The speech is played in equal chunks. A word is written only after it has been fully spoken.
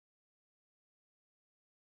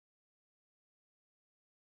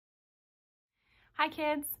Hi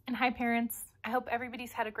kids and hi parents. I hope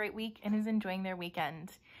everybody's had a great week and is enjoying their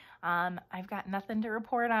weekend. I've got nothing to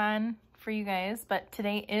report on for you guys, but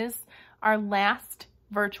today is our last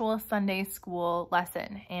virtual Sunday school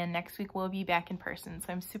lesson and next week we'll be back in person.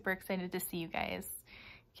 So I'm super excited to see you guys.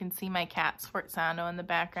 You can see my cat Sforzano in the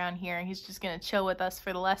background here. He's just gonna chill with us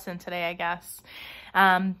for the lesson today, I guess.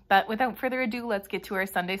 But without further ado, let's get to our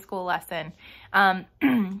Sunday school lesson.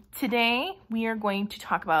 Today, we are going to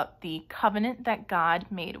talk about the covenant that God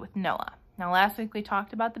made with Noah. Now, last week we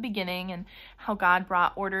talked about the beginning and how God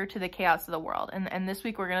brought order to the chaos of the world. And this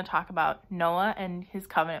week we're going to talk about Noah and his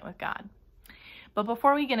covenant with God. But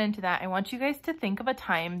before we get into that, I want you guys to think of a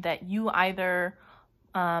time that you either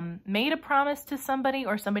made a promise to somebody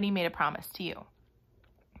or somebody made a promise to you.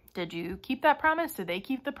 Did you keep that promise? Did they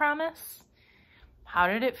keep the promise? How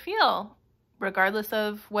did it feel? Regardless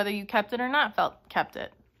of whether you kept it or not kept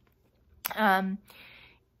it.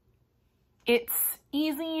 It's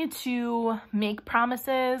easy to make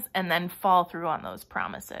promises and then fall through on those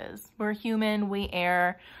promises. We're human, we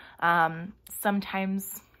err.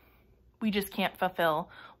 Sometimes we just can't fulfill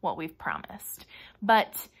what we've promised.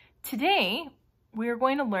 But today, we're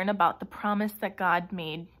going to learn about the promise that God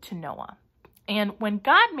made to Noah. And when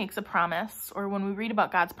God makes a promise, or when we read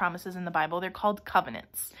about God's promises in the Bible, they're called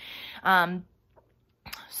covenants.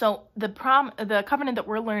 So the covenant that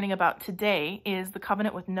we're learning about today is the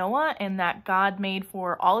covenant with Noah and that God made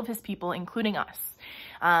for all of his people, including us.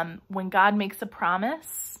 When God makes a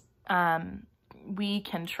promise, we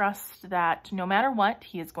can trust that no matter what,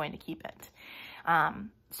 he is going to keep it.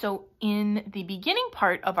 So in the beginning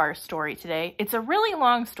part of our story today, it's a really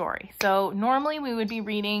long story. So normally we would be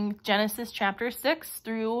reading Genesis chapter 6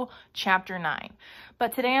 through chapter 9.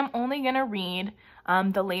 But today I'm only going to read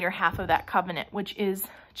the later half of that covenant, which is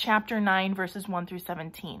chapter 9, verses 1 through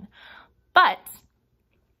 17. But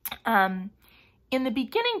in the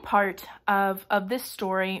beginning part of this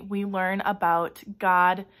story, we learn about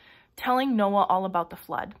God telling Noah all about the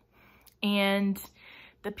flood. And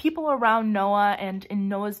the people around Noah and in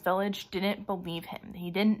Noah's village didn't believe him.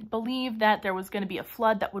 He didn't believe that there was going to be a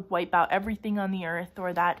flood that would wipe out everything on the earth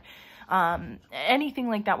or that anything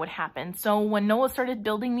like that would happen. So when Noah started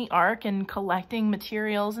building the ark and collecting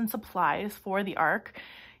materials and supplies for the ark,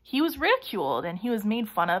 he was ridiculed and he was made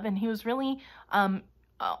fun of and he was really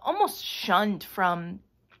almost shunned from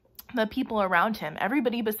the people around him.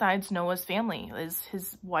 Everybody besides Noah's family,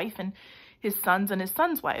 his wife and his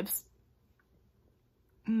sons' wives.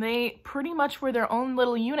 They pretty much were their own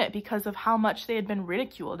little unit because of how much they had been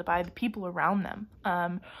ridiculed by the people around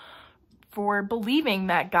them for believing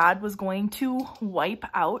that God was going to wipe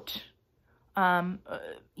out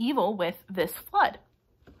evil with this flood.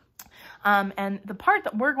 And the part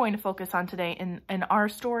that we're going to focus on today in our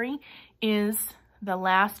story is the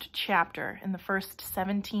last chapter, in the first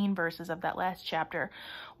 17 verses of that last chapter,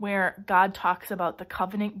 where God talks about the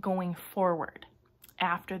covenant going forward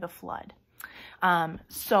after the flood.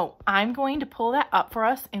 So I'm going to pull that up for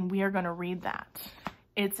us and we are going to read that.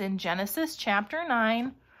 It's in Genesis chapter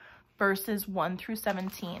 9, verses 1 through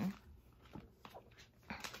 17.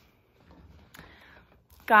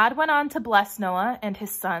 God went on to bless Noah and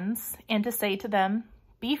his sons and to say to them,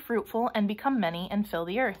 "Be fruitful and become many and fill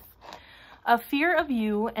the earth. A fear of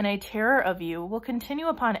you and a terror of you will continue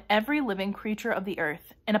upon every living creature of the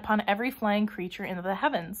earth and upon every flying creature in the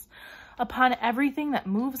heavens, upon everything that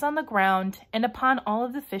moves on the ground, and upon all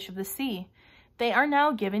of the fish of the sea. They are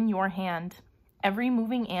now given your hand. Every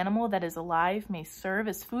moving animal that is alive may serve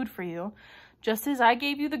as food for you. Just as I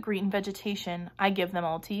gave you the green vegetation, I give them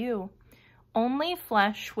all to you. Only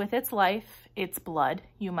flesh with its life, its blood,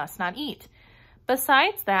 you must not eat.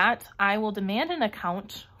 Besides that, I will demand an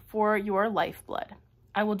account for your lifeblood.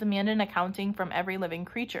 I will demand an accounting from every living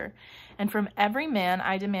creature, and from every man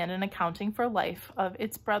I demand an accounting for life of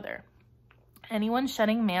its brother. Anyone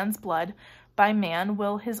shedding man's blood, by man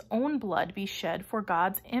will his own blood be shed, for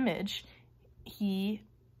God's image he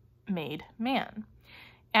made man.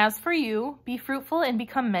 As for you, be fruitful and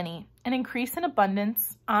become many, and increase in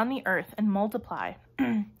abundance on the earth and multiply."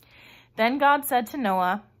 Then God said to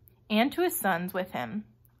Noah and to his sons with him,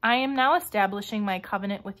 "I am now establishing my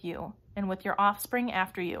covenant with you, and with your offspring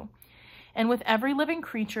after you, and with every living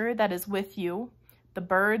creature that is with you, the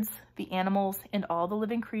birds, the animals, and all the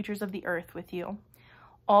living creatures of the earth with you.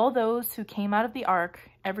 All those who came out of the ark,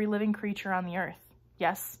 every living creature on the earth.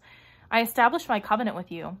 Yes, I establish my covenant with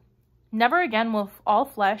you. Never again will all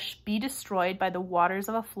flesh be destroyed by the waters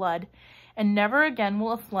of a flood, and never again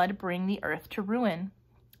will a flood bring the earth to ruin."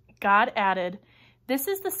 God added, "This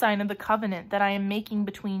is the sign of the covenant that I am making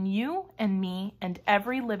between you and me and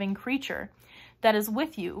every living creature. that is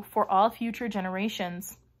with you for all future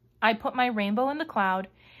generations. I put my rainbow in the cloud,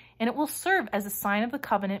 and it will serve as a sign of the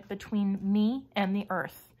covenant between me and the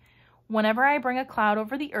earth. Whenever I bring a cloud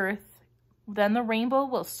over the earth, then the rainbow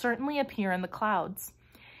will certainly appear in the clouds.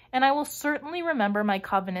 And I will certainly remember my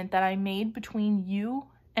covenant that I made between you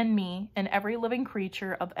and me and every living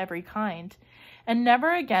creature of every kind. And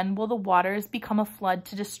never again will the waters become a flood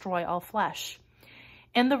to destroy all flesh.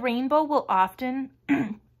 And the rainbow will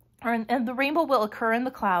the rainbow will occur in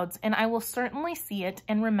the clouds, and I will certainly see it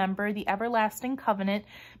and remember the everlasting covenant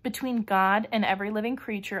between God and every living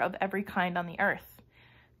creature of every kind on the earth.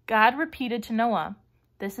 God repeated to Noah,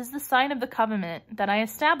 "This is the sign of the covenant that I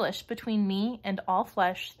established between me and all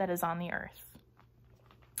flesh that is on the earth."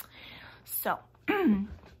 So,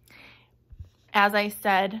 as I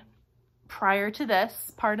said prior to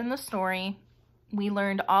this part in the story, we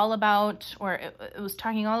learned all about, or it was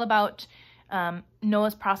talking all about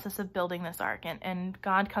Noah's process of building this ark and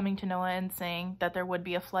God coming to Noah and saying that there would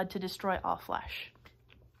be a flood to destroy all flesh.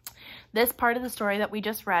 This part of the story that we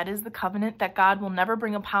just read is the covenant that God will never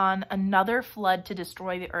bring upon another flood to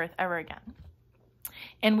destroy the earth ever again.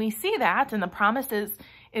 And we see that, and the promise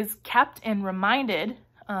is kept and reminded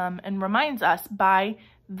and reminds us by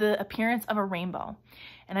the appearance of a rainbow.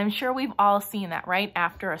 And I'm sure we've all seen that, right?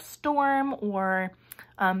 After a storm, or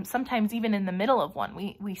sometimes even in the middle of one,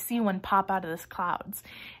 we see one pop out of the clouds.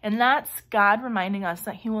 And that's God reminding us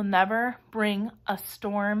that he will never bring a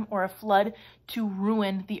storm or a flood to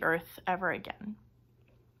ruin the earth ever again.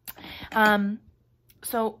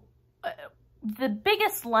 So the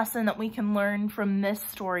biggest lesson that we can learn from this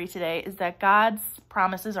story today is that God's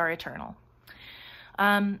promises are eternal.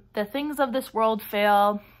 The things of this world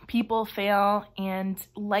fail, people fail, and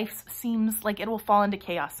life seems like it will fall into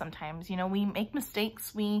chaos sometimes. You know, we make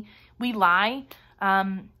mistakes, we lie,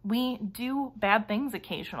 we do bad things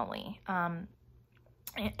occasionally. And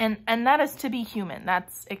that is to be human.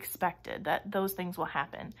 That's expected, that those things will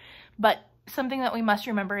happen. But something that we must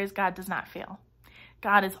remember is God does not fail.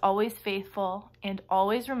 God is always faithful and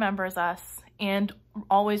always remembers us and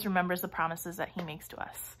always remembers the promises that he makes to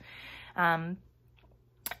us.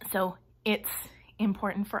 So it's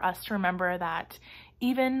important for us to remember that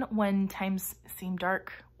even when times seem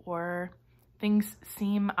dark or things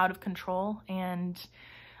seem out of control and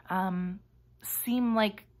seem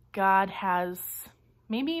like God has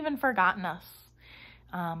maybe even forgotten us,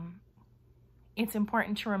 it's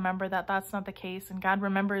important to remember that that's not the case, and God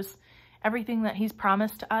remembers everything that he's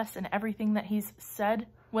promised to us, and everything that he's said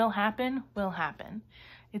will happen, will happen.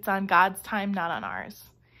 It's on God's time, not on ours.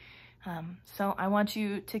 So I want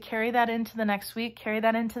you to carry that into the next week, carry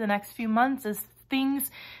that into the next few months as things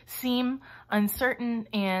seem uncertain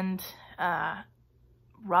and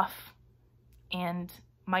rough and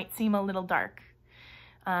might seem a little dark.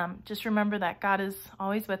 Just remember that God is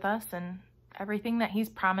always with us, and everything that he's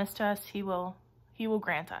promised to us, he will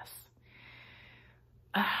grant us.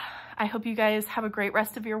 I hope you guys have a great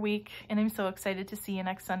rest of your week, and I'm so excited to see you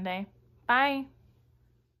next Sunday. Bye.